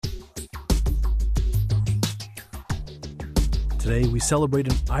Today, we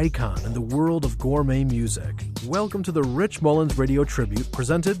celebrate an icon in the world of gourmet music. Welcome to the Rich Mullins Radio Tribute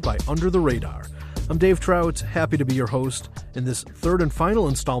presented by Under the Radar. I'm Dave Trout, happy to be your host. In this third and final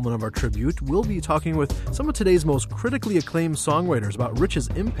installment of our tribute, we'll be talking with some of today's most critically acclaimed songwriters about Rich's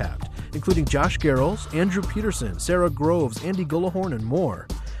impact, including Josh Garrels, Andrew Peterson, Sarah Groves, Andy Gullahorn, and more.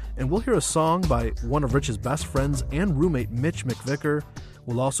 And we'll hear a song by one of Rich's best friends and roommate, Mitch McVicker.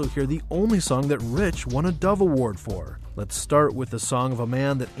 We'll also hear the only song that Rich won a Dove Award for. Let's start with the song of a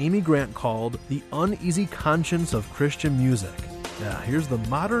man that Amy Grant called the uneasy conscience of Christian music. Now, here's the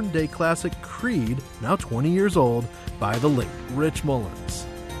modern-day classic Creed, now 20 years old, by the late Rich Mullins.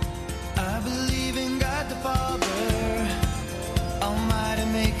 I believe in God the Father, Almighty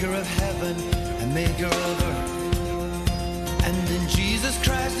Maker of heaven and Maker of earth, and in Jesus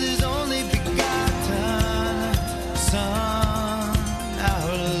Christ, His only begotten Son,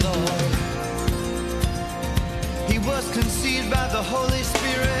 our Lord. He was conceived by the Holy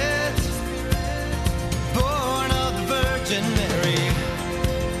Spirit, born of the Virgin Mary,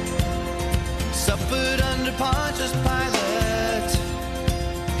 suffered under Pontius Pilate.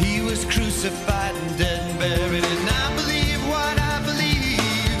 He was crucified and dead and buried. And I believe what I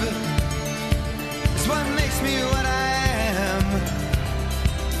believe is what makes me what I am.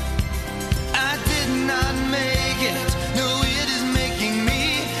 I did not make it, no, it is making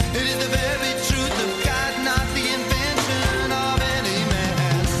me. It is the very truth of God, not the invention of any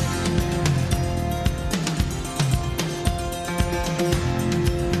man.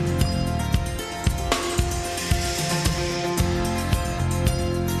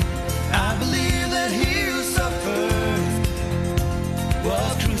 I believe that He who suffered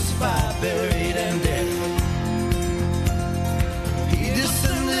was crucified, buried, and dead. He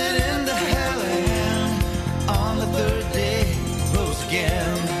descended into hell and on the third day rose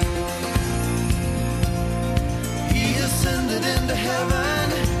again. He ascended into heaven,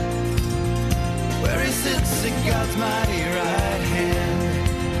 where He sits at God's mighty right hand.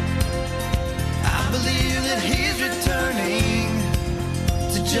 I believe that He's returning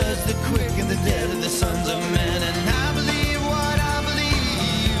to judge the quick and the dead and the sons of men. And I believe what I believe.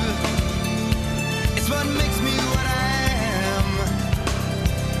 It's what makes me what I am.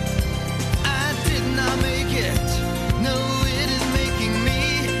 I did not make it. No, it is making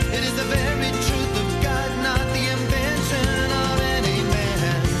me. It is the very truth of God, not the invention of any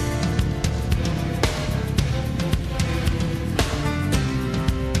man.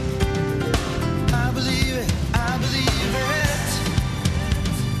 I believe it. I believe it.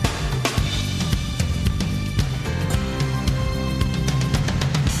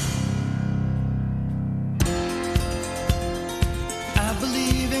 I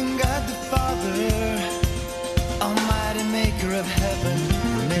believe in God the Father, Almighty Maker of heaven,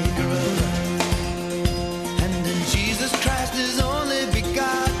 Maker of earth, and in Jesus Christ, His only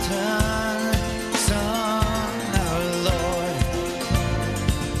begotten Son, our Lord.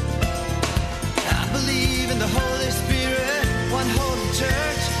 I believe in the Holy Spirit, one holy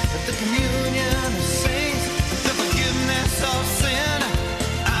church, with the communion of saints, with the forgiveness of sin.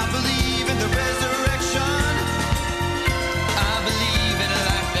 I believe in the resurrection. I believe in a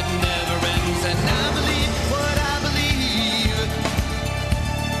life that never ends, and I believe what I believe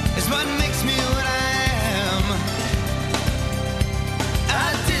is what makes me what I am.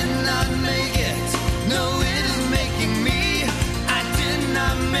 I did not make it, no, it is making me. I did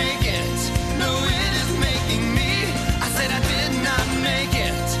not make it, no, it is making me. I said I did not make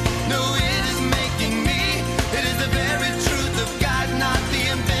it, no, it is making me. It is the very truth of God, not the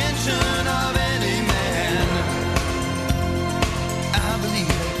invention of any man. I believe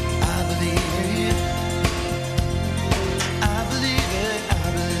it, I believe it. I believe it, I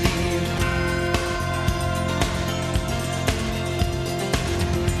believe.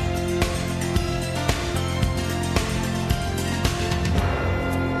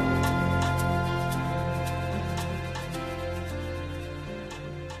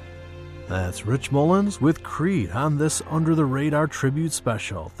 That's Rich Mullins with Creed on this Under the Radar Tribute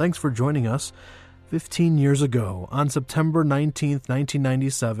Special. Thanks for joining us. 15 years ago, on September 19th,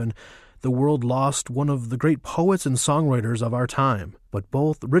 1997, the world lost one of the great poets and songwriters of our time. But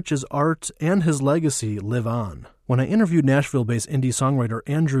both Rich's art and his legacy live on. When I interviewed Nashville-based indie songwriter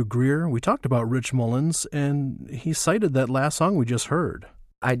Andrew Greer, we talked about Rich Mullins, and he cited that last song we just heard.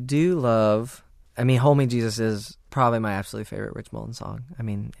 I do love, Hold Me Jesus is probably my absolute favorite Rich Mullins song.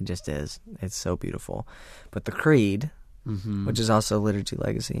 It just is. It's so beautiful. But the Creed, which is also Liturgy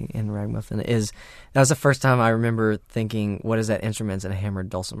Legacy in Ragamuffin, that was the first time I remember thinking, what is that instrument? It's a hammered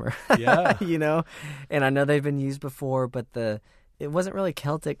dulcimer. Yeah. And I know they've been used before, but it wasn't really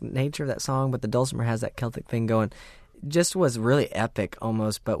Celtic nature of that song, but the dulcimer has that Celtic thing going. just was really epic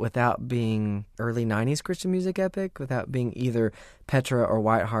almost, but without being early 90s Christian music epic, without being either Petra or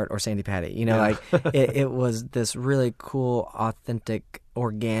Whiteheart or Sandy Patty. You know, like it was this really cool, authentic,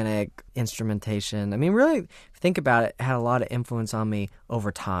 organic instrumentation. I mean, really, if you think about it, had a lot of influence on me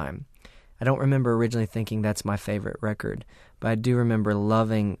over time. I don't remember originally thinking that's my favorite record, but I do remember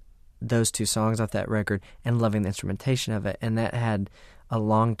loving those two songs off that record and loving the instrumentation of it, and that had a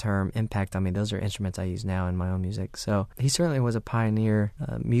long-term impact on me. Those are instruments I use now in my own music. So he certainly was a pioneer,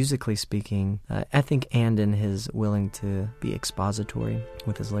 musically speaking, I think, and in his willing to be expository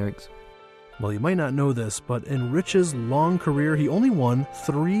with his lyrics. Well, you might not know this, but in Rich's long career, he only won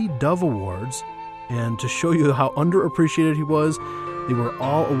 3 Dove Awards. And to show you how underappreciated he was, they were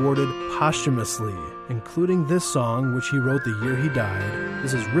all awarded posthumously, including this song, which he wrote the year he died.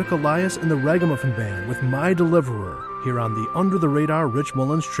 This is Rick Elias and the Ragamuffin Band with My Deliverer, here on the Under the Radar Rich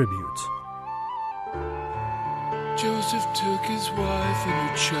Mullins Tribute. Joseph took his wife and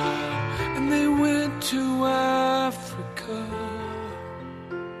her child, and they went to Africa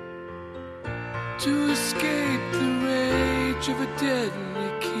to escape the rage of a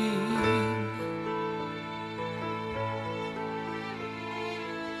deadly king.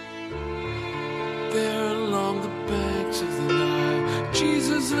 There along the banks of the Nile,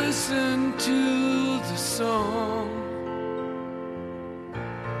 Jesus listened to the song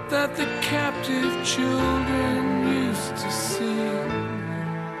that the captive children used to sing.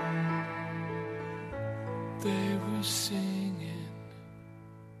 They were singing,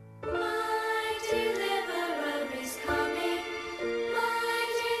 My deliverer is coming, my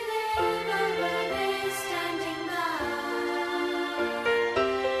deliverer is standing by.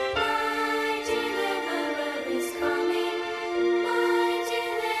 My deliverer is coming, my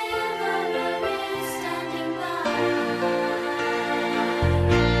deliverer is standing by.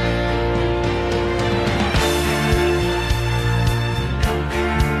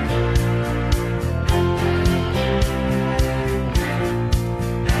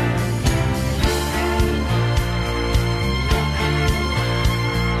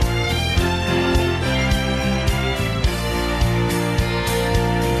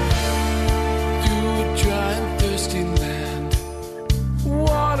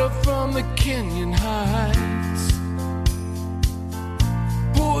 From the Kenyan heights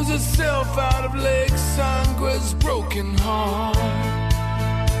pours itself out of Lake Sangra's broken heart.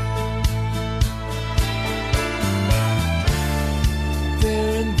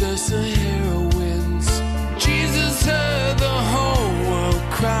 There in the Sahara winds, Jesus heard the whole world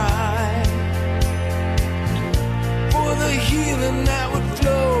cry for the healing that would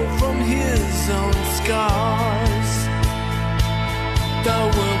flow from his own scars. The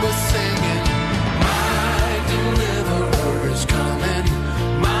world was singing, my deliverer is coming,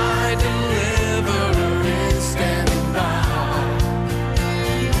 my deliverer is standing by.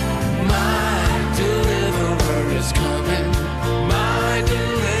 My deliverer is coming, my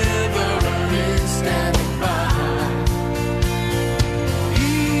deliverer is standing by.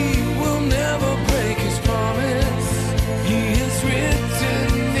 He will never break his promise, he has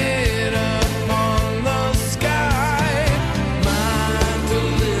written it upon the sky. My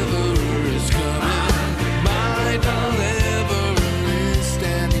deliverer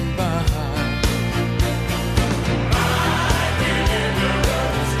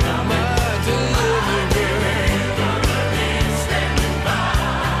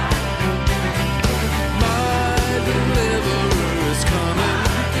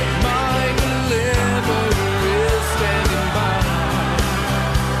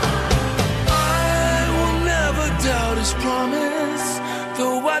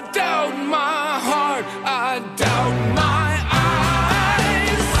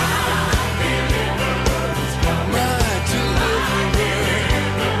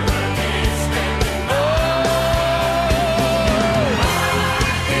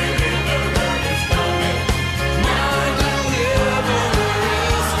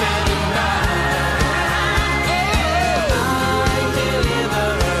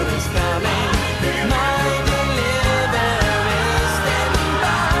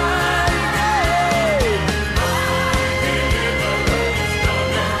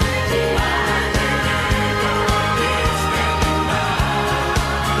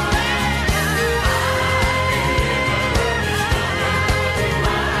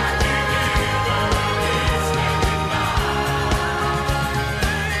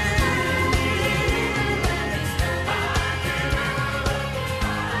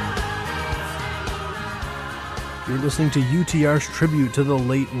listening to UTR's tribute to the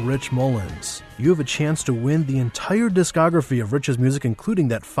late Rich Mullins. You have a chance to win the entire discography of Rich's music, including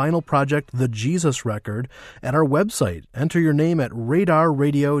that final project, The Jesus Record, at our website. Enter your name at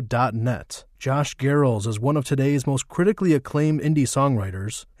radarradio.net. Josh Garrels is one of today's most critically acclaimed indie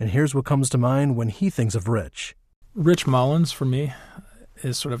songwriters, and here's what comes to mind when he thinks of Rich. Rich Mullins, for me,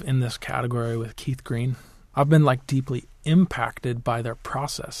 is sort of in this category with Keith Green. I've been deeply impacted by their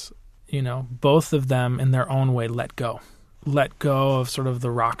process. Both of them in their own way let go of sort of the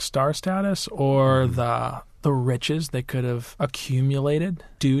rock star status or the riches they could have accumulated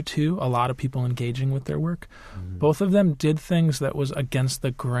due to a lot of people engaging with their work. Both of them did things that was against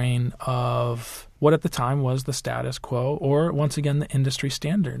the grain of what at the time was the status quo, or once again the industry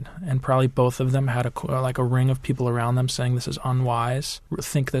standard. And probably both of them had a ring of people around them saying, this is unwise,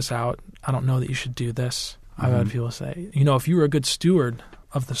 think this out, I don't know that you should do this. I've had people say, if you were a good steward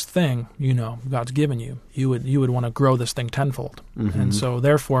of this thing, God's given you would want to grow this thing tenfold. And so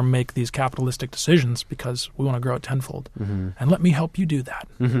therefore make these capitalistic decisions because we want to grow it tenfold. And let me help you do that.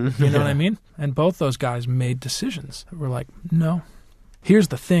 You know what I mean? And both those guys made decisions that were like, no. Here's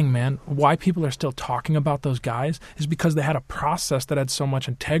the thing, man. Why people are still talking about those guys is because they had a process that had so much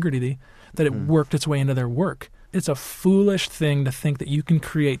integrity that it worked its way into their work. It's a foolish thing to think that you can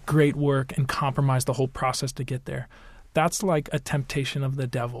create great work and compromise the whole process to get there. That's like a temptation of the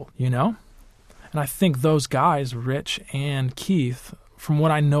devil, And I think those guys, Rich and Keith, from what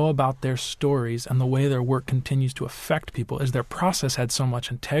I know about their stories and the way their work continues to affect people, is their process had so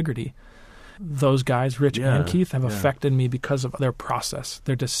much integrity. Those guys, Rich and Keith, have affected me because of their process,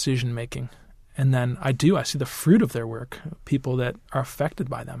 their decision-making. And then I see the fruit of their work, people that are affected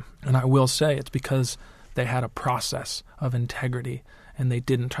by them. And I will say it's because they had a process of integrity and they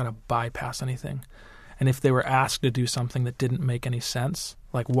didn't try to bypass anything. And if they were asked to do something that didn't make any sense,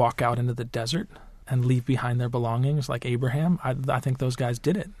 like walk out into the desert and leave behind their belongings like Abraham, I think those guys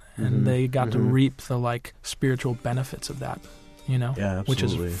did it. And they got to reap the spiritual benefits of that, which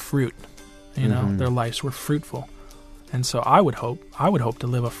is fruit. Their lives were fruitful. And so I would hope to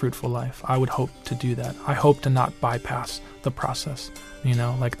live a fruitful life. I would hope to do that. I hope to not bypass the process,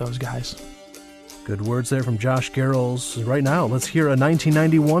 like those guys. Good words there from Josh Garrels. Right now, let's hear a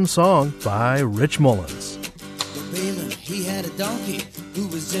 1991 song by Rich Mullins. Balaam, he had a donkey who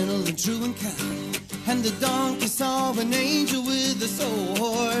was gentle and true and kind. And the donkey saw an angel with a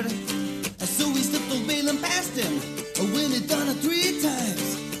sword. So he slipped old Balaam past him when he'd done it 3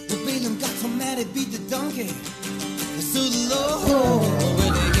 times. But Balaam got so mad he beat the donkey. So the Lord,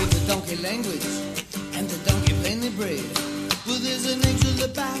 well, he gave the donkey language, and the donkey plainly brayed. Well, there's an angel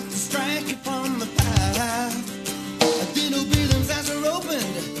about to strike you from the path. Then old Balaam's eyes were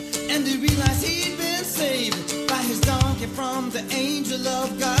opened, and he realized he'd been saved by his donkey from the angel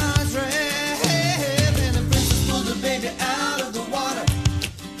of God's wrath. And the princess pulled the baby out of the water.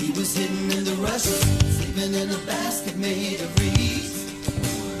 He was hidden in the rushes, sleeping in a basket made of reeds.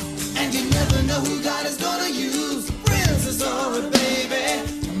 And you never know who God is gonna use, a princess or a baby,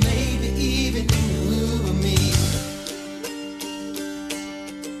 or maybe even you or me.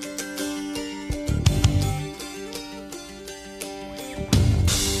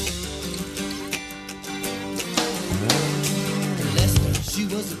 She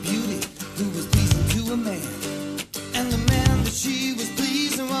was a beauty who was pleasing to a man, and the man that she was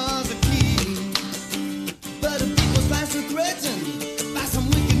pleasing was a king. But her people's lives were threatened by some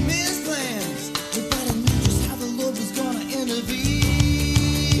wicked men's plans. Everybody knew just how the Lord was gonna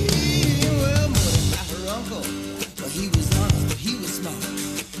intervene. Well, Mordecai, her uncle, well, he was honest, but he was smart,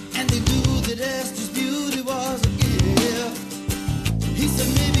 and they knew that Esther's beauty was a gift. He said,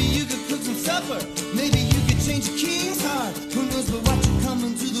 maybe you could cook some supper, maybe you could change a king's heart. Who knows but what you're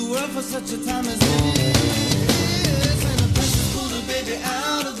coming to the world for such a time as this. And the princess pulled her baby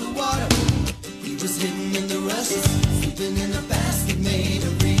out of the water. He was hidden in the rushes, sleeping in a basket made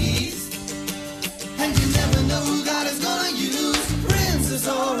of reeds. And you never know who God is gonna use, a princess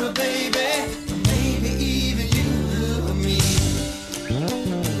or a baby, or maybe even you or me.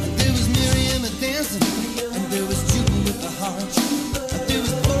 There was Miriam a dancing, and there was Judah with the harp. There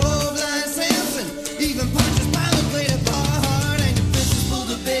was poor blind Samson, even Pontius Pilate played a part. And the princess pulled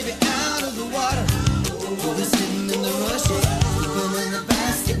the baby out of the water. He was sitting in the rushes, sleeping in a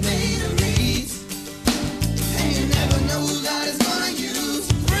basket made of reeds. And you never know who God is gonna use,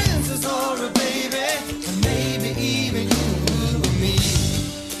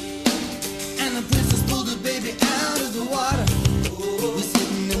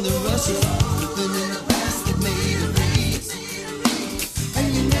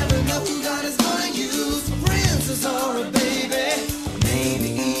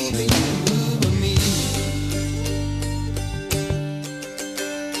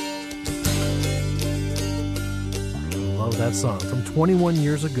 song from 21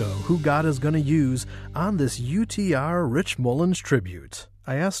 years ago who God is going to use on this UTR Rich Mullins tribute.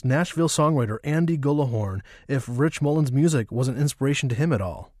 I asked Nashville songwriter Andy Gullahorn if Rich Mullins' music was an inspiration to him at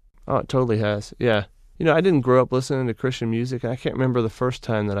all. Oh, it totally has, yeah. You know, I didn't grow up listening to Christian music. I can't remember the first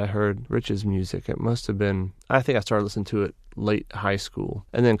time that I heard Rich's music. It must have been, I think I started listening to it late high school.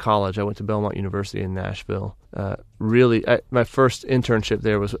 And then college, I went to Belmont University in Nashville. My first internship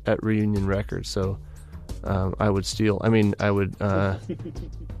there was at Reunion Records, so I would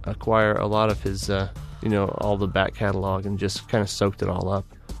acquire a lot of his, all the back catalog and just kind of soaked it all up.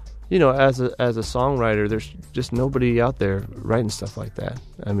 You know, as a songwriter, there's just nobody out there writing stuff like that.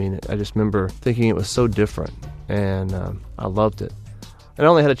 I mean, I just remember thinking it was so different, and I loved it. And I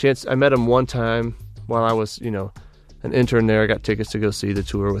only had a chance, I met him one time while I was, an intern there. I got tickets to go see the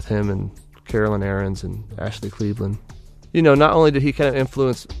tour with him and Carolyn Aarons and Ashley Cleveland. You know, not only did he kind of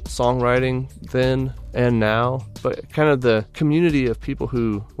influence songwriting then and now, but kind of the community of people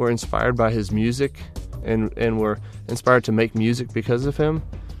who were inspired by his music and were inspired to make music because of him.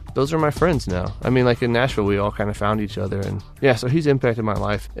 Those are my friends now. I mean, like in Nashville, we all kind of found each other. And yeah, so he's impacted my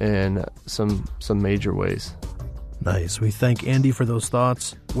life in some major ways. Nice. We thank Andy for those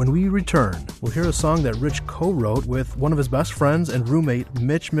thoughts. When we return, we'll hear a song that Rich co-wrote with one of his best friends and roommate,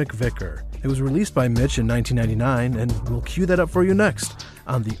 Mitch McVicker. It was released by Mitch in 1999, and we'll cue that up for you next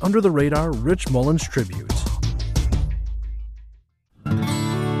on the Under the Radar Rich Mullins Tribute.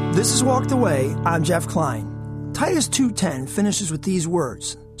 This is Walk the Way. I'm Jeff Klein. Titus 2:10 finishes with these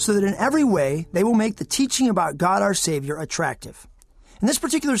words, so that in every way they will make the teaching about God our Savior attractive. In this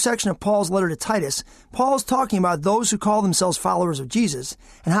particular section of Paul's letter to Titus, Paul is talking about those who call themselves followers of Jesus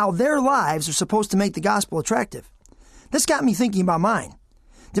and how their lives are supposed to make the gospel attractive. This got me thinking about mine.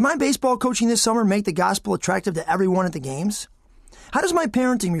 Did my baseball coaching this summer make the gospel attractive to everyone at the games? How does my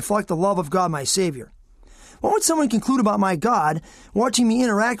parenting reflect the love of God my Savior? What would someone conclude about my God watching me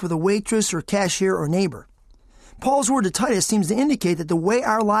interact with a waitress or cashier or neighbor? Paul's word to Titus seems to indicate that the way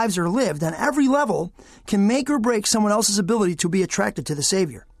our lives are lived on every level can make or break someone else's ability to be attracted to the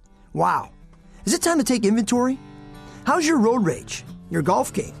Savior. Wow. Is it time to take inventory? How's your road rage, your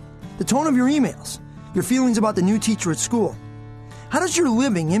golf game, the tone of your emails, your feelings about the new teacher at school? How does your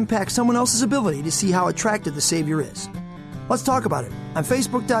living impact someone else's ability to see how attractive the Savior is? Let's talk about it on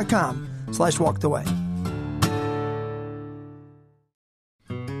Facebook.com/WalkTheWay.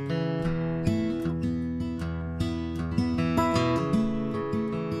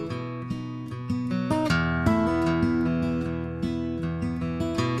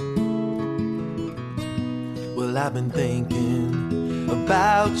 Well, I've been thinking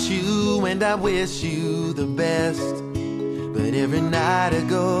about you and I wish you the best. But every night I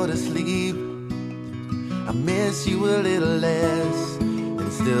go to sleep, I miss you a little less. And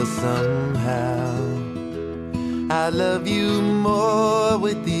still somehow I love you more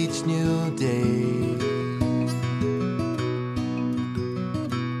with each new day.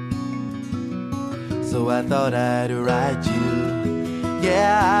 So I thought I'd write you.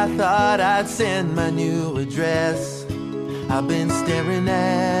 Yeah, I thought I'd send my new address. I've been staring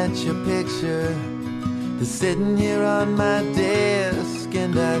at your picture, it's sitting here on my desk,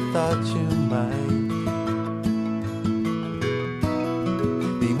 and I thought you might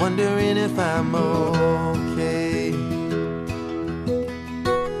be wondering if I'm okay.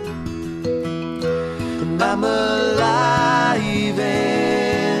 And I'm alive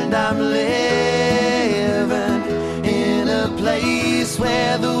and I'm living in a place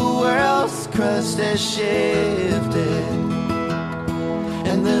where the world's crust has shifted,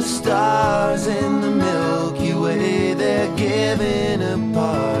 and the stars in the Milky Way, they're giving a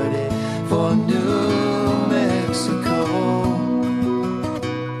party for New Mexico.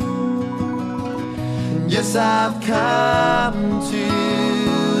 And yes, I've come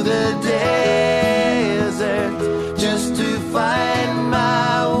to the desert just to find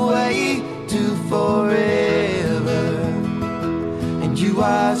my way to forever. And you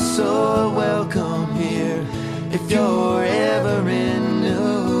are so welcome here if you're ever in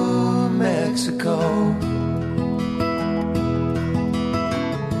New Mexico.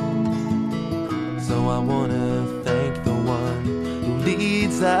 So I want to thank the one who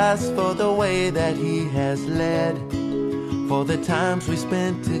leads us for the way that he has led, for the times we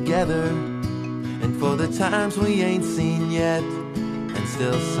spent together and for the times we ain't seen yet. And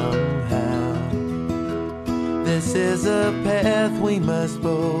still somehow this is a path we must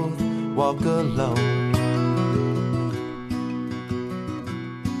both walk alone.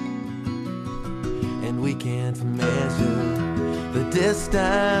 We can't measure the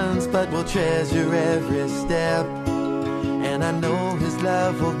distance, but we'll treasure every step. And I know his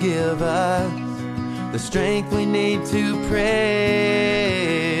love will give us the strength we need to press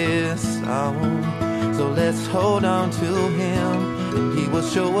on. So let's hold on to him, and he will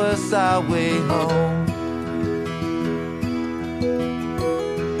show us our way home.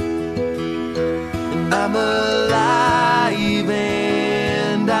 And I'm alive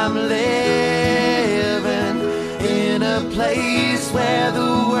and I'm living in a place where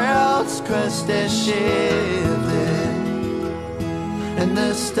the world's crust has shifted, and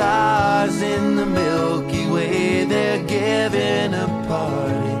the stars in the Milky Way, they're giving a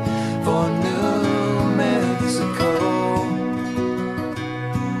party for New Mexico.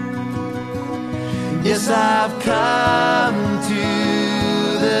 Yes, I've come to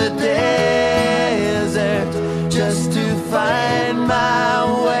the desert just to find my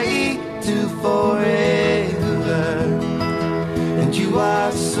way to forever. And you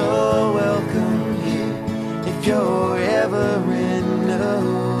are so welcome here if you're ever in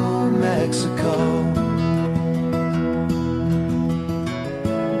New Mexico.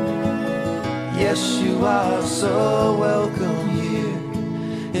 Yes, you are so welcome here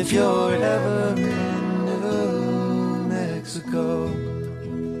if you're ever in New Mexico.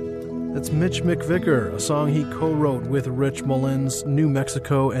 That's Mitch McVicker, a song he co-wrote with Rich Mullins, New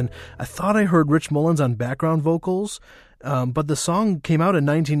Mexico, and I thought I heard Rich Mullins on background vocals, but the song came out in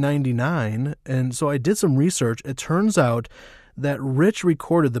 1999, and so I did some research. It turns out that Rich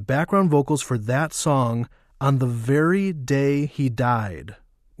recorded the background vocals for that song on the very day he died,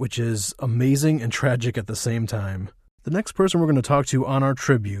 which is amazing and tragic at the same time. The next person we're going to talk to on our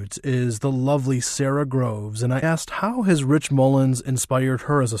tribute is the lovely Sarah Groves, and I asked how has Rich Mullins inspired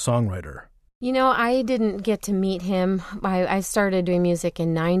her as a songwriter? You know, I didn't get to meet him. I started doing music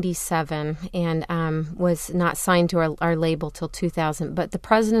in 97 and was not signed to our label till 2000, but the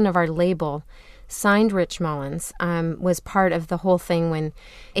president of our label signed Rich Mullins, was part of the whole thing when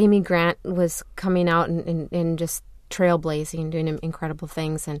Amy Grant was coming out and just trailblazing, doing incredible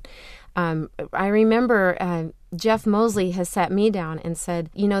things. And I remember Jeff Mosley has sat me down and said,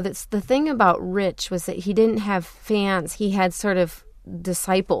 you know, that's the thing about Rich was that he didn't have fans. He had sort of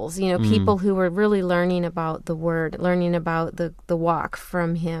disciples, you know, people who were really learning about the word, learning about the walk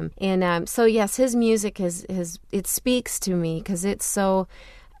from him. And so, yes, his music it speaks to me because it's so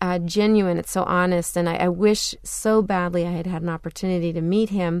genuine, it's so honest. And I wish so badly I had an opportunity to meet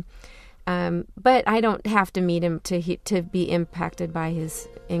him. But I don't have to meet him to be impacted by his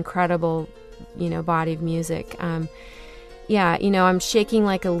incredible, you know, body of music. Yeah, you know, I'm shaking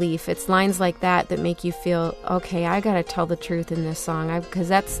like a leaf. It's lines like that make you feel, okay, I got to tell the truth in this song, because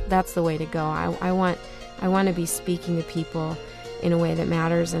that's the way to go. I want to be speaking to people in a way that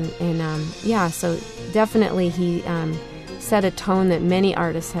matters, and yeah, so definitely he set a tone that many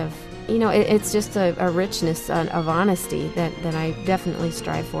artists have. You know, it's just a richness of honesty that I definitely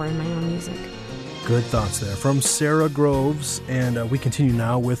strive for in my own music. Good thoughts there from Sarah Groves, and we continue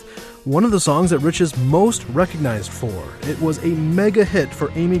now with one of the songs that Rich is most recognized for. It was a mega hit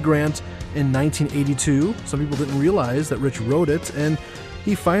for Amy Grant in 1982. Some people didn't realize that Rich wrote it, and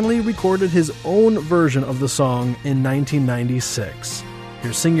he finally recorded his own version of the song in 1996.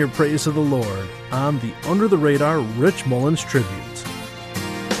 Here's Sing Your Praise to the Lord on the Under the Radar Rich Mullins Tribute.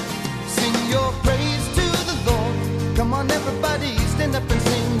 Sing your praise to the Lord. Come on, everybody, stand up and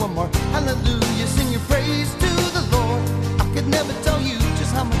sing one more. Hallelujah, sing your praise to the Lord. I could never tell you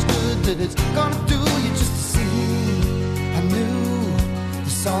just how much good that it's gonna do you just to sing anew the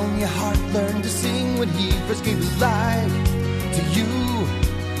song your heart learned to sing when he first gave his life to you.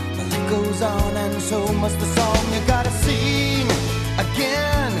 Well, it goes on, and so must the song you gotta sing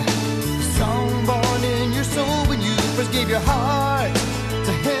again. The song born in your soul when you first gave your heart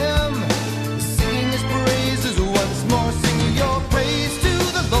to him. Sing his praises once more. Sing your praise to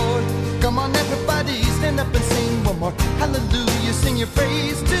the Lord. Come on, everybody, stand up and sing one more. Hallelujah, sing your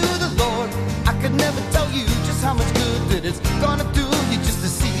praise to the Lord. I could never tell you just how much good that it's gonna do you just to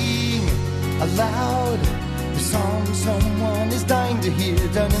sing aloud the song someone is dying to hear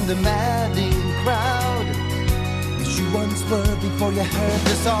down in the madding crowd. As you once were before you heard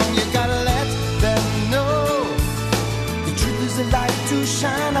the song, you gotta let them know the truth is a light to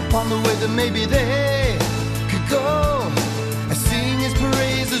shine upon the way that maybe they could go. Sing his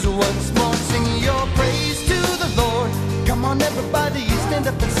praises once more. Sing your praise to the Lord. Come on, everybody, stand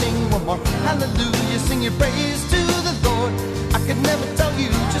up and sing one more. Hallelujah, sing your praise to the Lord. I could never tell you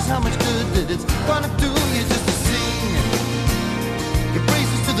just how much good that it's gonna do you just to sing your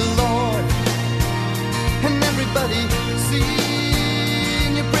praises to the Lord. And everybody,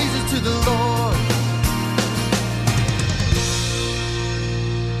 sing your praises to the Lord.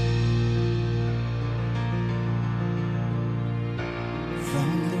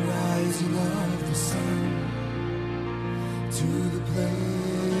 From the rising of the sun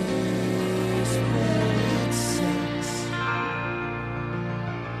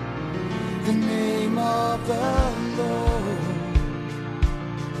the name of the Lord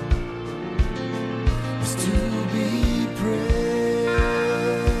is to be praised.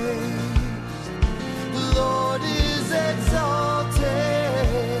 The Lord is exalted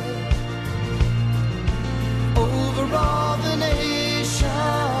over all the nations.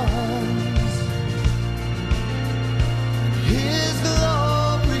 His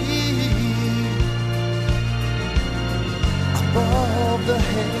glory above the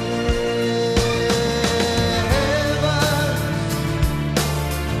heavens.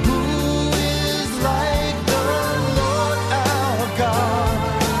 Who is like the Lord our God?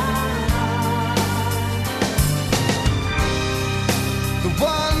 The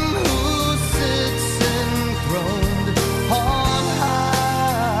one who sits enthroned on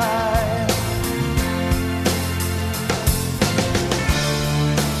high.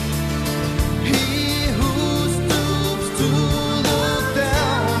 He who stoops to look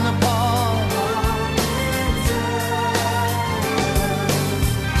down upon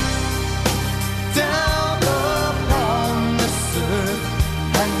this earth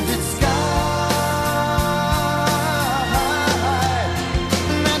and its sky.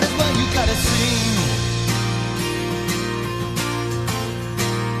 That is why you gotta sing.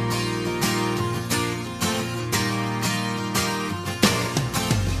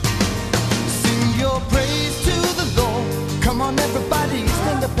 Sing your praise to the Lord. Come on, everybody,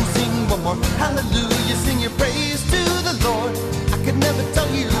 stand up and sing one more. Hallelujah, sing your praise to the Lord. I could never tell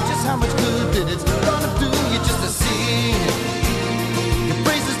you just how much good that it's gonna do you just to sing your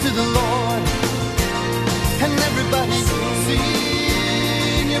praises to the Lord. And everybody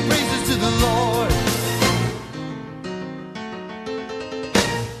sing your praises to the Lord.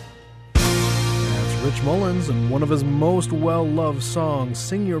 That's Rich Mullins and one of his most well-loved songs,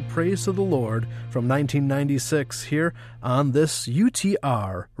 Sing Your Praise to the Lord, from 1996 here on this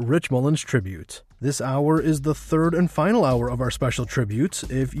UTR Rich Mullins Tribute. This hour is the third and final hour of our special tribute.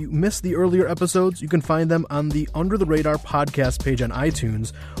 If you missed the earlier episodes, you can find them on the Under the Radar podcast page on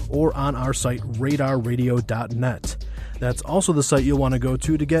iTunes or on our site radarradio.net. That's also the site you'll want to go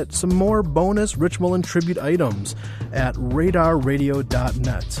to get some more bonus Rich Mullins tribute items at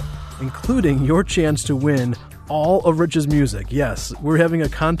radarradio.net, including your chance to win all of Rich's music. Yes, we're having a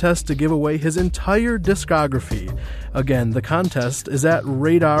contest to give away his entire discography. Again, the contest is at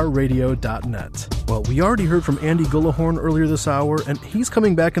radarradio.net. Well, we already heard from Andy Gullahorn earlier this hour, and he's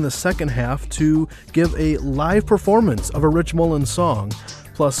coming back in the second half to give a live performance of a Rich Mullins song.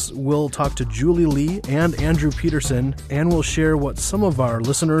 Plus, we'll talk to Julie Lee and Andrew Peterson, and we'll share what some of our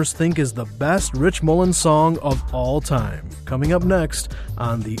listeners think is the best Rich Mullins song of all time. Coming up next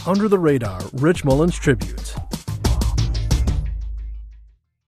on the Under the Radar Rich Mullins Tribute.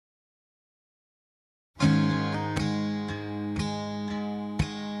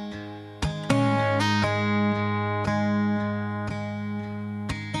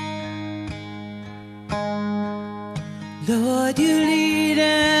 Lord, you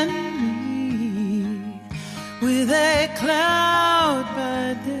leading me with a cloud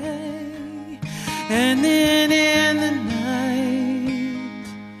by day, and then in the night,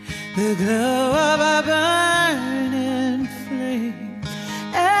 the glow of a burning flame.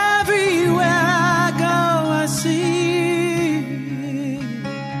 Everywhere I go, I see.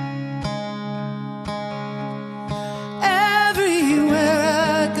 Everywhere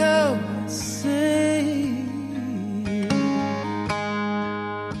I go, I see.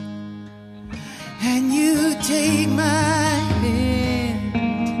 And you take my hand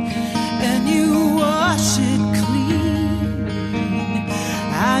and you wash it clean.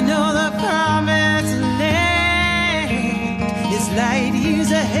 I know the promised land is light years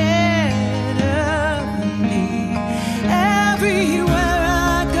ahead of me. Everywhere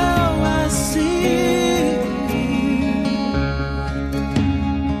I go, I see.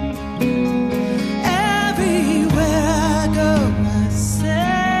 Everywhere I go, I say.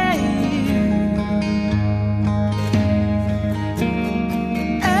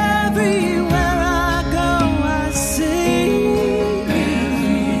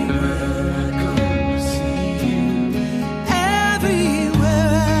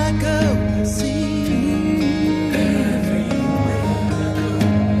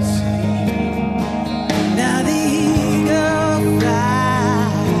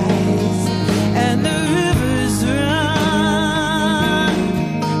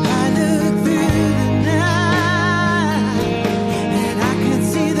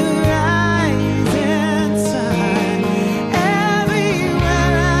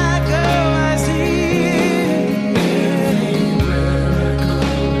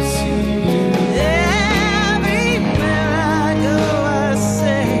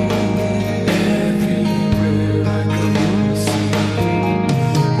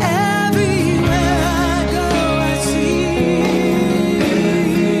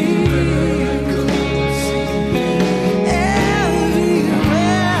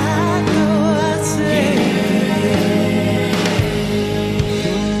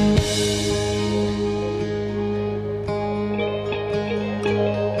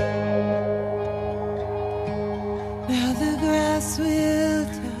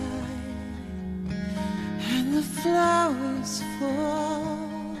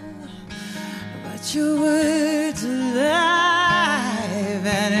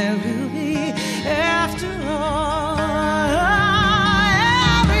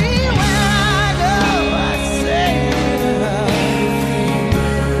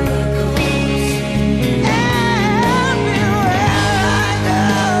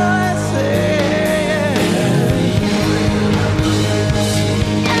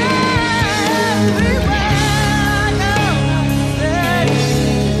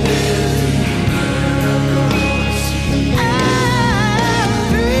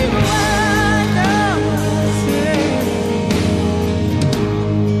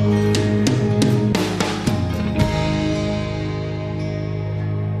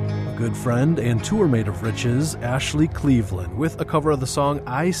 friend and tour mate of Rich's, Ashley Cleveland, with a cover of the song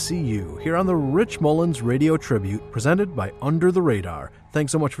I See You, here on the Rich Mullins Radio Tribute, presented by Under the Radar.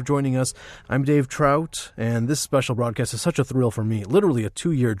 Thanks so much for joining us. I'm Dave Trout, and this special broadcast is such a thrill for me, literally a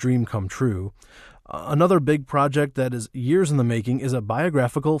 2-year dream come true. Another big project that is years in the making is a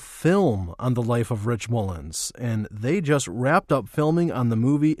biographical film on the life of Rich Mullins. And they just wrapped up filming on the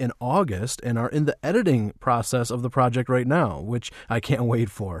movie in August and are in the editing process of the project right now, which I can't wait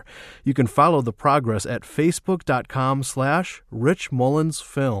for. You can follow the progress at facebook.com/Rich Mullins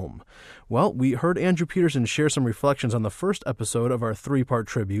Film. Well, we heard Andrew Peterson share some reflections on the first episode of our 3-part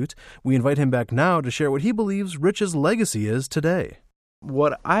tribute. We invite him back now to share what he believes Rich's legacy is today.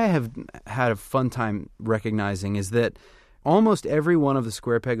 What I have had a fun time recognizing is that almost every one of the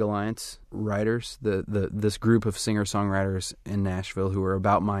Square Peg Alliance writers, this group of singer-songwriters in Nashville who are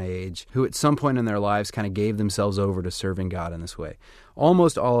about my age, who at some point in their lives kind of gave themselves over to serving God in this way,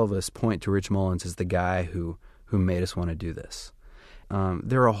 almost all of us point to Rich Mullins as the guy who made us want to do this.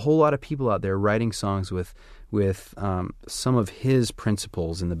 There are a whole lot of people out there writing songs with some of his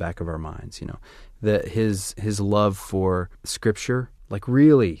principles in the back of our minds, that his love for Scripture, like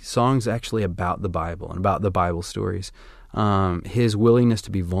really songs actually about the Bible and about the Bible stories, his willingness to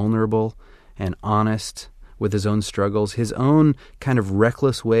be vulnerable and honest with his own struggles, his own kind of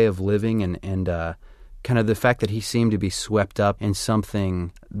reckless way of living, and kind of the fact that he seemed to be swept up in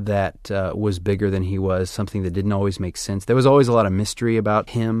something that was bigger than he was, something that didn't always make sense. There was always a lot of mystery about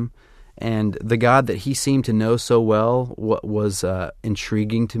him, and the God that he seemed to know so well was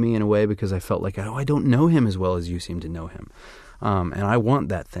intriguing to me in a way, because I felt like, I don't know him as well as you seem to know him. And I want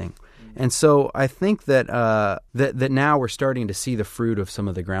that thing. And so I think that that now we're starting to see the fruit of some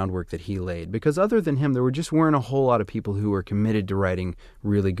of the groundwork that he laid. Because other than him, there weren't a whole lot of people who were committed to writing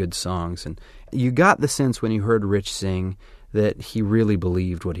really good songs. And you got the sense when you heard Rich sing that he really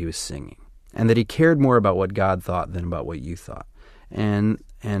believed what he was singing, and that he cared more about what God thought than about what you thought. And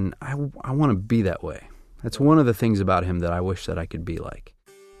I want to be that way. That's one of the things about him that I wish that I could be like.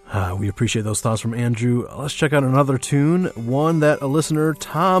 We appreciate those thoughts from Andrew. Let's check out another tune, one that a listener,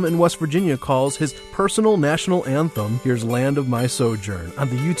 Tom in West Virginia, calls his personal national anthem. Here's Land of My Sojourn on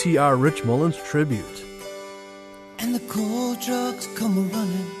the UTR Rich Mullins Tribute. And the coal trucks come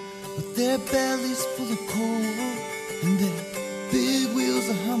a-running with their bellies full of coal, and their big wheels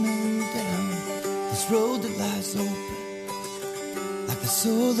are humming down this road that lies open like the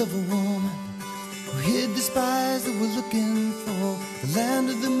soul of a woman who hid the spies that were looking for the land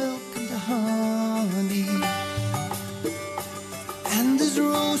of the milk and the honey. And this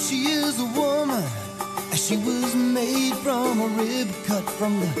road, she is a woman, as she was made from a rib cut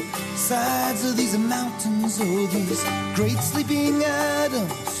from the sides of these mountains. Oh, these great sleeping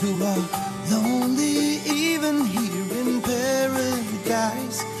Adams who are lonely even here in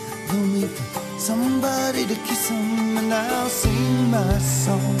paradise, lonely for somebody to kiss them. And I'll sing my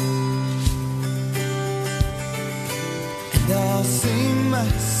song, I'll sing my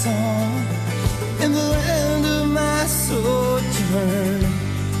song in the land of my sojourn.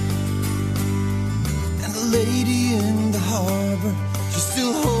 And the lady in the harbor, she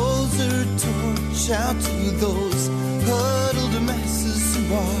still holds her torch out to those huddled masses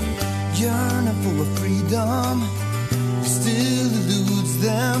who are yearning for freedom. It still eludes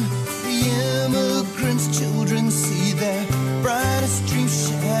them. The immigrants' children see their brightest dreams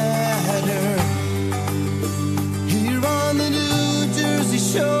shatter on the New Jersey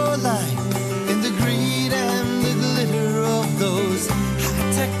shoreline, in the greed and the glitter of those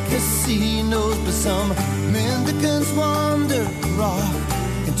high-tech casinos. But some mendicants wander off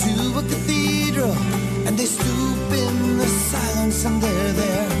into a cathedral, and they stoop in the silence, and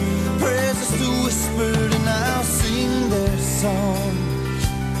their prayers are still whispered, and I'll sing their song,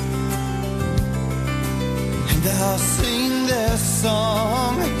 and I'll sing their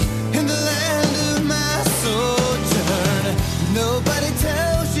song in the land of my soul. Nobody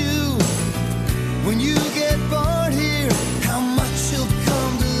tells you when you get born here how much you'll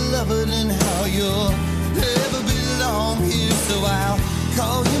come to love it and how you'll never belong here. So I'll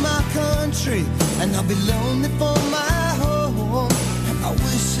call you my country, and I'll be lonely for my home. And I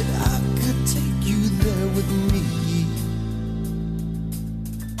wish that I could take you there with me.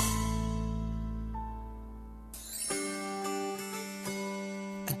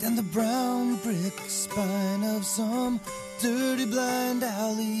 And then the brown brick spine of some dirty blind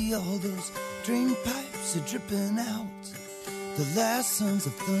alley, all those drain pipes are dripping out the last sons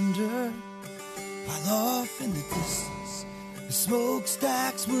of thunder, while off in the distance the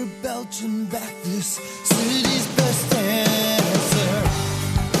smokestacks were belching back this city's best answer.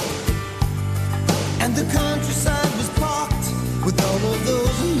 And the countryside was parked with all of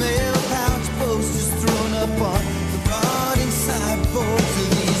those mail pouches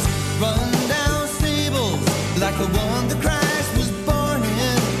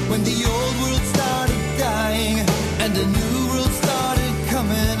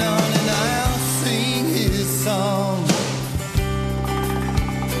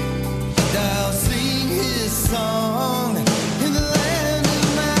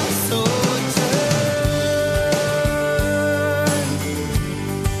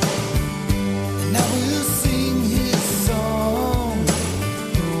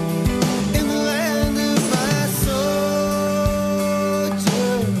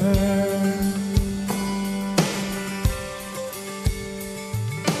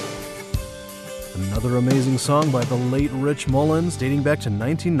song by the late Rich Mullins dating back to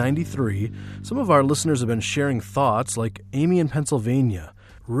 1993. Some of our listeners have been sharing thoughts, like Amy in Pennsylvania.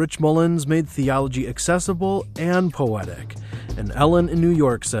 Rich Mullins made theology accessible and poetic. And Ellen in New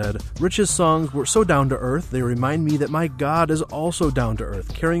York said, Rich's songs were so down to earth, they remind me that my God is also down to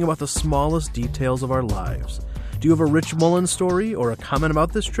earth, caring about the smallest details of our lives. Do you have a Rich Mullins story or a comment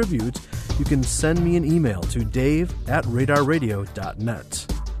about this tribute? You can send me an email to dave@radarradio.net.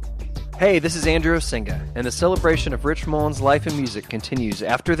 Hey, this is Andrew Osinga, and the celebration of Rich Mullins' life and music continues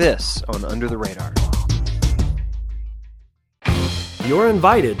after this on Under the Radar. You're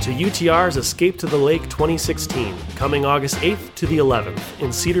invited to UTR's Escape to the Lake 2016, coming August 8th to the 11th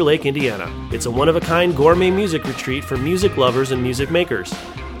in Cedar Lake, Indiana. It's a one-of-a-kind gourmet music retreat for music lovers and music makers,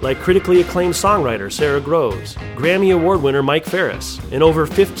 like critically acclaimed songwriter Sarah Groves, Grammy Award winner Mike Ferris, and over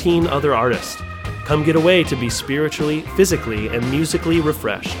 15 other artists. Come get away to be spiritually, physically, and musically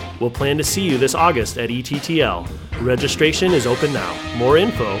refreshed. We'll plan to see you this August at ETTL. Registration is open now. More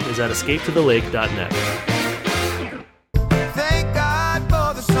info is at escapetothelake.net. Thank God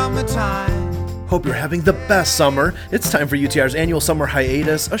for the summertime. Hope you're having the best summer. It's time for UTR's annual summer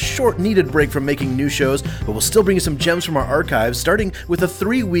hiatus, a short needed break from making new shows, but we'll still bring you some gems from our archives, starting with a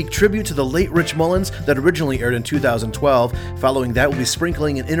 3-week tribute to the late Rich Mullins that originally aired in 2012. Following that, we'll be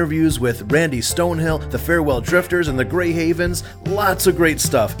sprinkling in interviews with Randy Stonehill, the Farewell Drifters, and the Grey Havens. Lots of great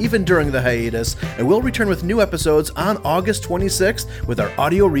stuff, even during the hiatus. And we'll return with new episodes on August 26th with our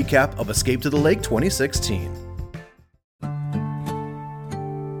audio recap of Escape to the Lake 2016.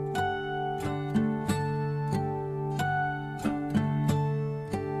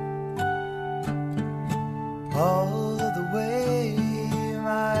 All of the way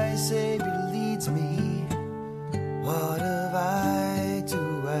my Savior leads me, what have I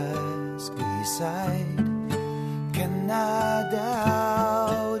to ask beside? Can I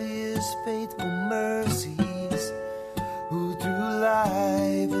doubt His faithful mercies, who through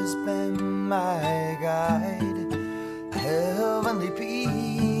life has been my guide? Heavenly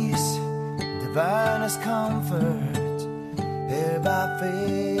peace, divinest comfort, there by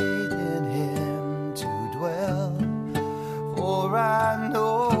faith in Him to dwell. For I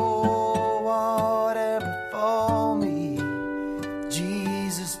know whatever befall me,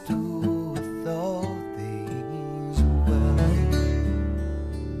 Jesus doeth all things well.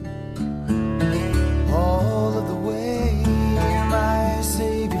 All of the way my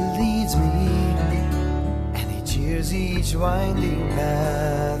Savior leads me, and He cheers each winding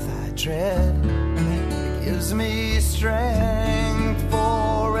path I tread. He gives me strength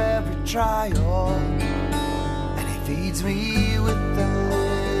for every trial, and He feeds me with the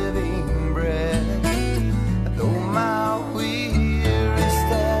living bread. Though my weary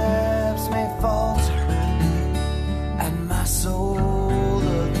steps may falter, and my soul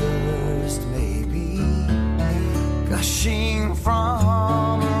athirst may be, gushing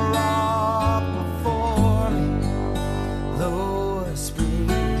from a rock before me, lo, a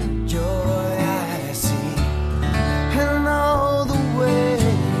spring joy I see. And all the way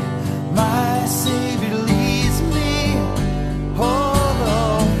my Savior leads me, all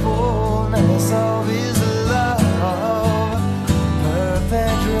the fullness of His love,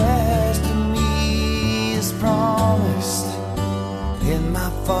 perfect rest to me is promised in my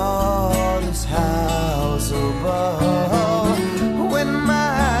Father's house above. When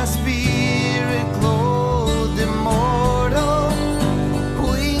my spirit clothed immortal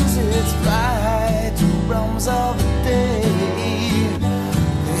wings its flight to realms of the day,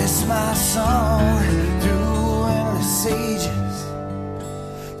 this my song through endless ages,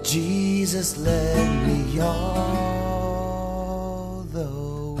 Jesus led me all the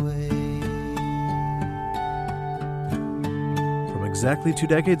way. From exactly 2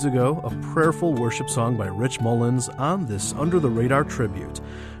 decades ago, a prayerful worship song by Rich Mullins on this Under the Radar tribute.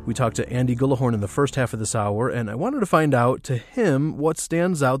 We talked to Andy Gullahorn in the first half of this hour, and I wanted to find out, to him, what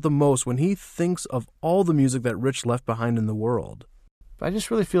stands out the most when he thinks of all the music that Rich left behind in the world. I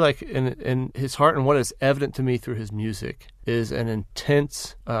just really feel like in his heart and what is evident to me through his music is an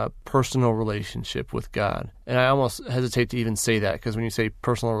intense personal relationship with God. And I almost hesitate to even say that, because when you say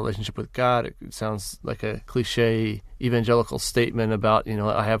personal relationship with God, it sounds like a cliche evangelical statement about,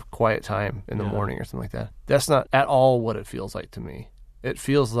 I have quiet time in the morning or something like that. That's not at all what it feels like to me. It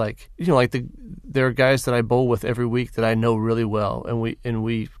feels like, there are guys that I bowl with every week that I know really well, and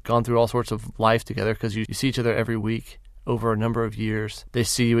we've gone through all sorts of life together, because you see each other every week over a number of years. They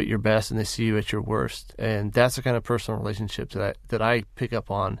see you at your best and they see you at your worst, and that's the kind of personal relationship that I pick up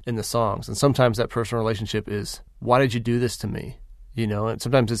on in the songs. And sometimes that personal relationship is, why did you do this to me? And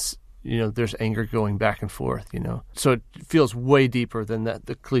sometimes there's anger going back and forth, So it feels way deeper than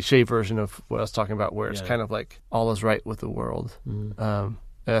the cliche version of what I was talking about, where it's kind of like all is right with the world. And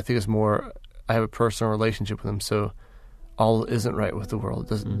I think it's more, I have a personal relationship with him, so all isn't right with the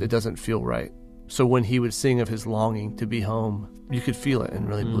world. It doesn't feel right. So when he would sing of his longing to be home, you could feel it and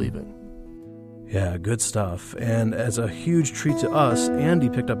really believe it. Yeah, good stuff. And as a huge treat to us, Andy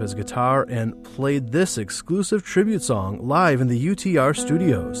picked up his guitar and played this exclusive tribute song live in the UTR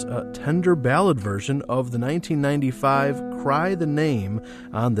studios, a tender ballad version of the 1995 Cry the Name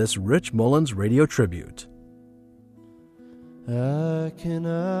on this Rich Mullins radio tribute. I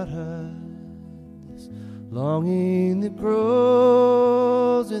cannot hide this longing that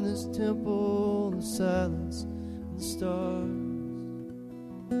grows in this temple of silence and the stars.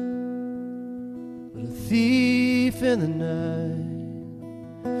 But a thief in the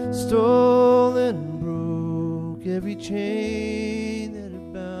night stole and broke every chain that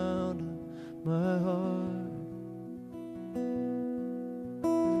had bound up my heart.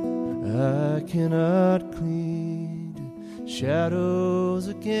 I cannot cling to shadows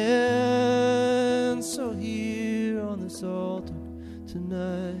again, so here on this altar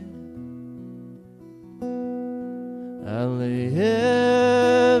tonight I lay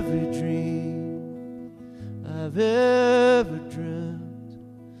every dream I've ever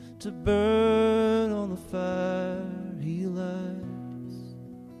dreamt to burn on the fire he lights.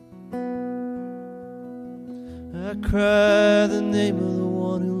 I cry the name of the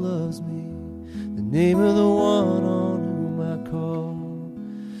one who loves me, the name of the one on whom I call,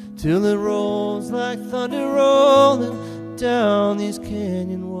 till it rolls like thunder rolling down these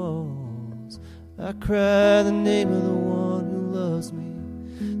canyon walls. I cry the name of the one who loves me,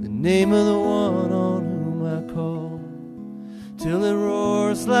 the name of the one on whom I call, till it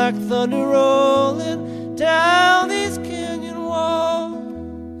roars like thunder rolling down these canyon walls.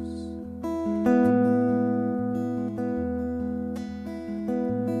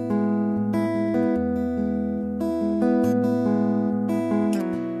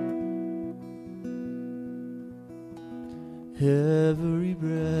 Every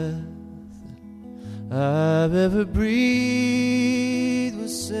breath I've ever breathed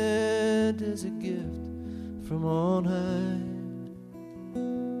was sent as a gift from on high.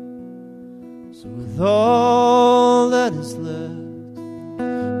 So with all that is left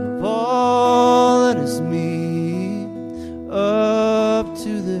of all that is me, up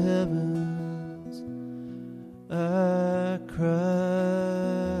to the heavens I cry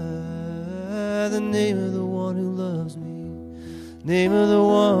the name of the one who loves me, name of the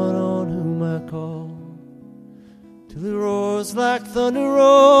one on whom I call, till it roars like thunder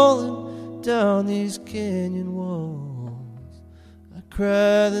rolling down these canyon walls. I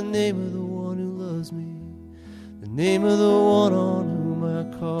cry the name of the one who loves me, the name of the one on whom I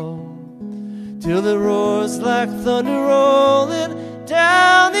call, till it roars like thunder rolling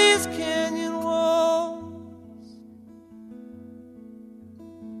down these canyon walls.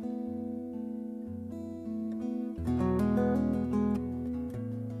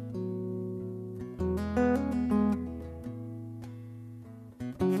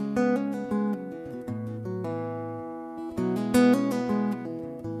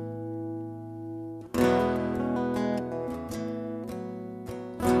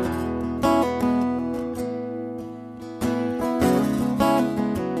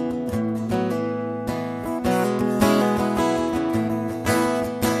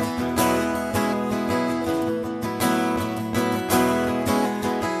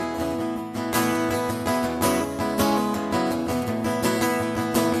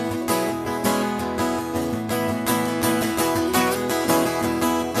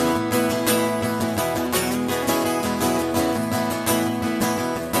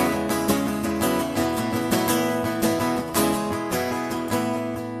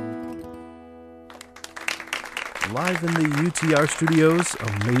 Live in the UTR studios,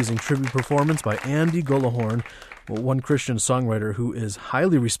 amazing tribute performance by Andy Gullahorn. Well, one Christian songwriter who is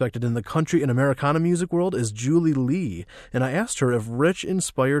highly respected in the country and Americana music world is Julie Lee, and I asked her if Rich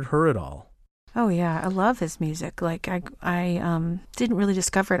inspired her at all. Oh yeah, I love his music. Like I didn't really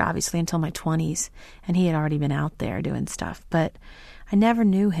discover it obviously until my 20s, and he had already been out there doing stuff, but I never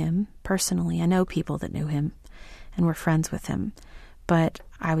knew him personally. I know people that knew him and were friends with him, but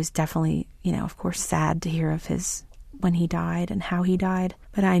I was definitely, of course, sad to hear of his, when he died and how he died.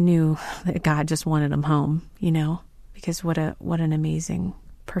 But I knew that God just wanted him home, because what an amazing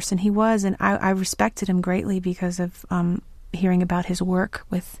person he was. And I respected him greatly because of hearing about his work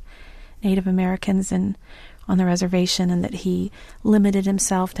with Native Americans and on the reservation, and that he limited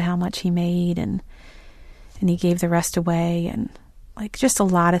himself to how much he made, and he gave the rest away. And like just a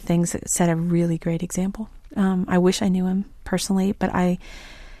lot of things that set a really great example. I wish I knew him personally, but I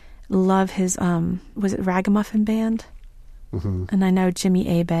love his, was it Ragamuffin Band? Mm-hmm. And I know Jimmy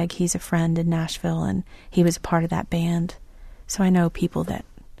Abegg, he's a friend in Nashville, and he was a part of that band. So I know people that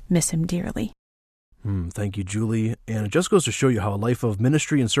miss him dearly. Thank you, Julie. And it just goes to show you how a life of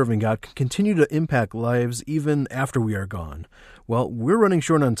ministry and serving God can continue to impact lives even after we are gone. Well, we're running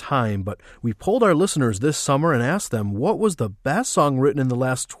short on time, but we polled our listeners this summer and asked them what was the best song written in the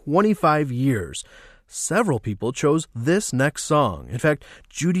last 25 years. Several people chose this next song. In fact,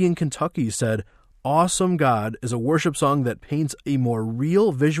 Judy in Kentucky said, "Awesome God" is a worship song that paints a more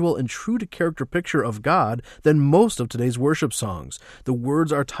real, visual, and true-to-character picture of God than most of today's worship songs. The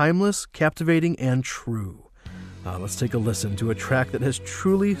words are timeless, captivating, and true. Let's take a listen to a track that has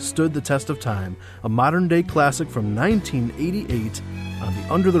truly stood the test of time, a modern-day classic from 1988 on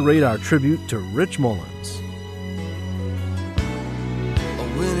the Under the Radar tribute to Rich Mullins.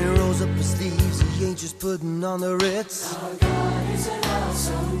 When he rolls up his sleeves, he ain't just putting on the Ritz. Our God is an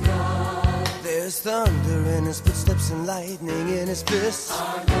awesome God. There's thunder in his footsteps and lightning in his fists.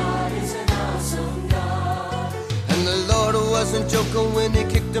 Our God is an awesome God. And the Lord wasn't joking when he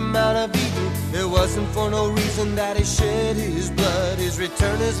kicked him out of Eden. It wasn't for no reason that he shed his blood. His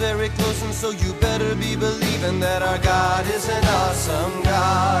return is very close, and so you better be believing that our God is an awesome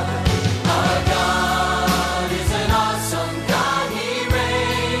God. Our God is an awesome God.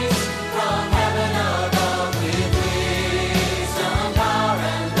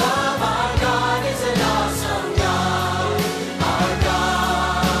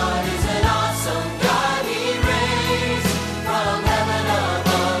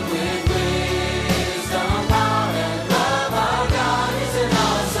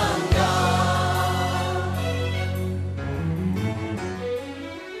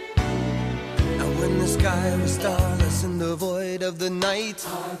 Of the night,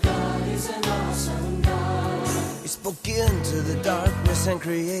 our God is an awesome God. He spoke into the darkness and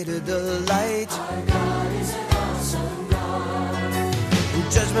created the light. Our God is an awesome God. In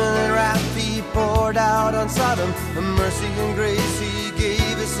judgment and wrath he poured out on Sodom, and mercy and grace he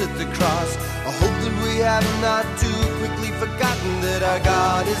gave us at the cross. I hope that we have not too quickly forgotten that our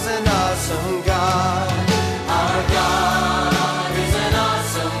God is an awesome God. Our God is an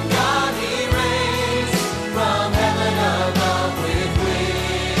awesome God. He reigns from heaven above.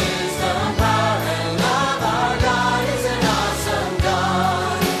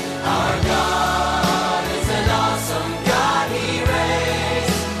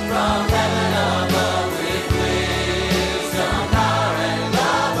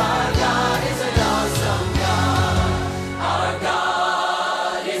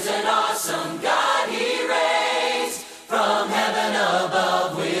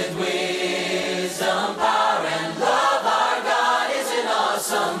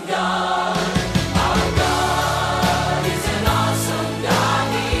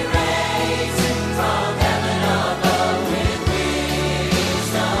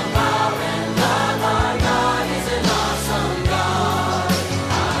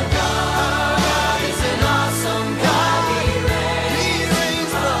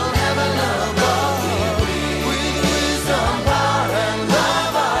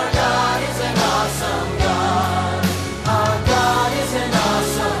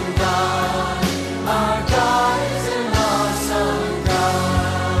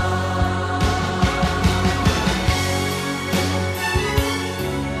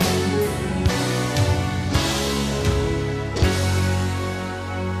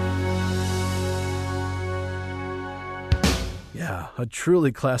 A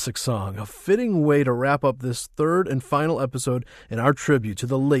truly classic song, a fitting way to wrap up this third and final episode in our tribute to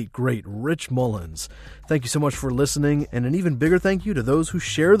the late, great Rich Mullins. Thank you so much for listening, and an even bigger thank you to those who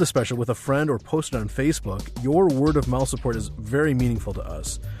share the special with a friend or post it on Facebook. Your word-of-mouth support is very meaningful to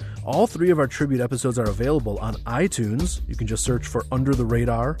us. All three of our tribute episodes are available on iTunes. You can just search for Under the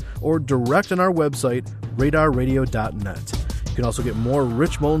Radar, or direct on our website, radarradio.net. You can also get more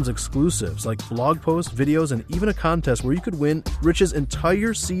Rich Mullins exclusives like blog posts, videos, and even a contest where you could win Rich's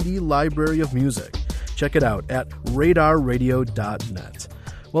entire CD library of music. Check it out at radarradio.net.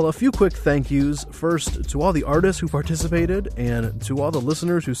 Well, a few quick thank yous. First, to all the artists who participated, and to all the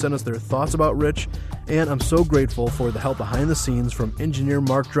listeners who sent us their thoughts about Rich. And I'm so grateful for the help behind the scenes from engineer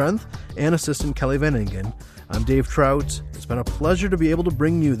Mark Drenth and assistant Kelly Van Ingen. I'm Dave Trout. It's been a pleasure to be able to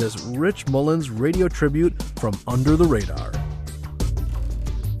bring you this Rich Mullins radio tribute from Under the Radar.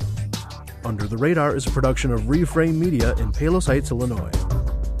 Under the Radar is a production of Reframe Media in Palos Heights, Illinois.